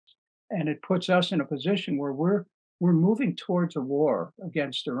and it puts us in a position where we're moving towards a war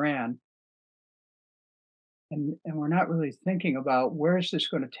against Iran, and we're not really thinking about where is this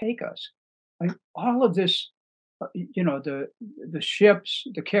going to take us. All of this, the ships,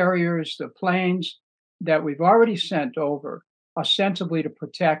 the carriers, the planes that we've already sent over ostensibly to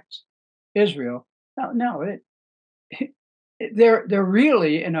protect Israel. No, they're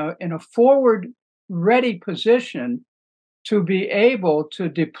really in a forward ready position to be able to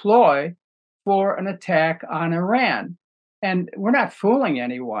deploy for an attack on Iran. And we're not fooling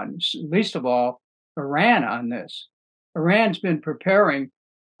anyone, least of all Iran on this. Iran's been preparing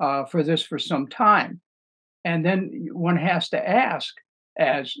for this for some time. And then one has to ask,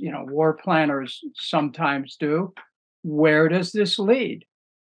 as war planners sometimes do, where does this lead?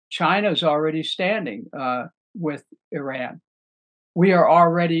 China's already standing with Iran. We are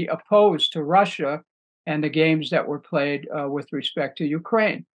already opposed to Russia and the games that were played with respect to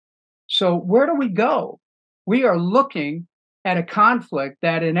Ukraine. So where do we go? We are looking at a conflict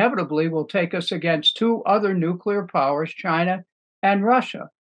that inevitably will take us against two other nuclear powers, China and Russia.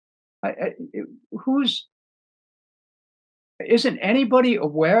 Isn't anybody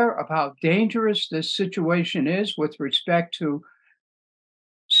aware of how dangerous this situation is with respect to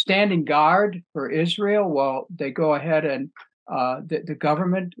standing guard for Israel while they go ahead and the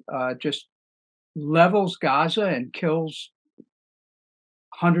government just levels Gaza and kills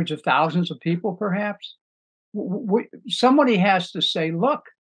hundreds of thousands of people, perhaps? Somebody has to say, look,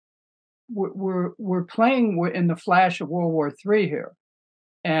 we're playing in the flash of World War III here,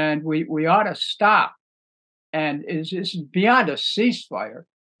 and we ought to stop. And is beyond a ceasefire.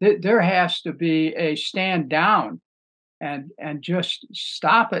 There has to be a stand down and just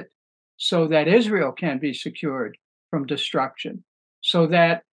stop it so that Israel can be secured from destruction, so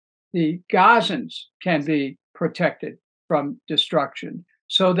that the Gazans can be protected from destruction,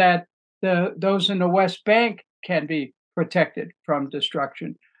 so that those in the West Bank can be protected from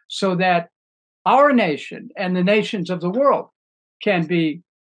destruction, so that our nation and the nations of the world can be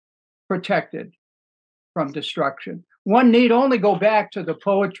protected from destruction. One need only go back to the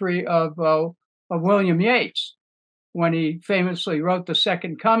poetry of William Yeats, when he famously wrote The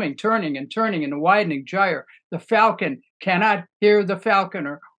Second Coming, turning and turning in the widening gyre. The falcon cannot hear the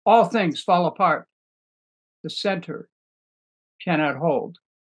falconer. All things fall apart. The center cannot hold.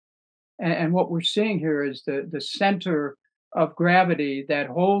 And what we're seeing here is the center of gravity that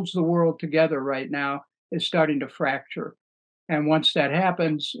holds the world together right now is starting to fracture. And once that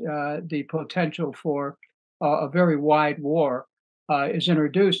happens, the potential for a very wide war is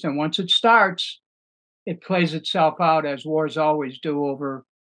introduced. And once it starts, it plays itself out as wars always do over,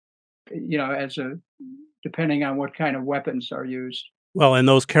 depending on what kind of weapons are used. Well, and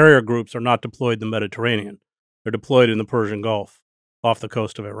those carrier groups are not deployed in the Mediterranean. They're deployed in the Persian Gulf off the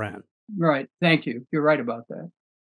coast of Iran. Right. Thank you. You're right about that.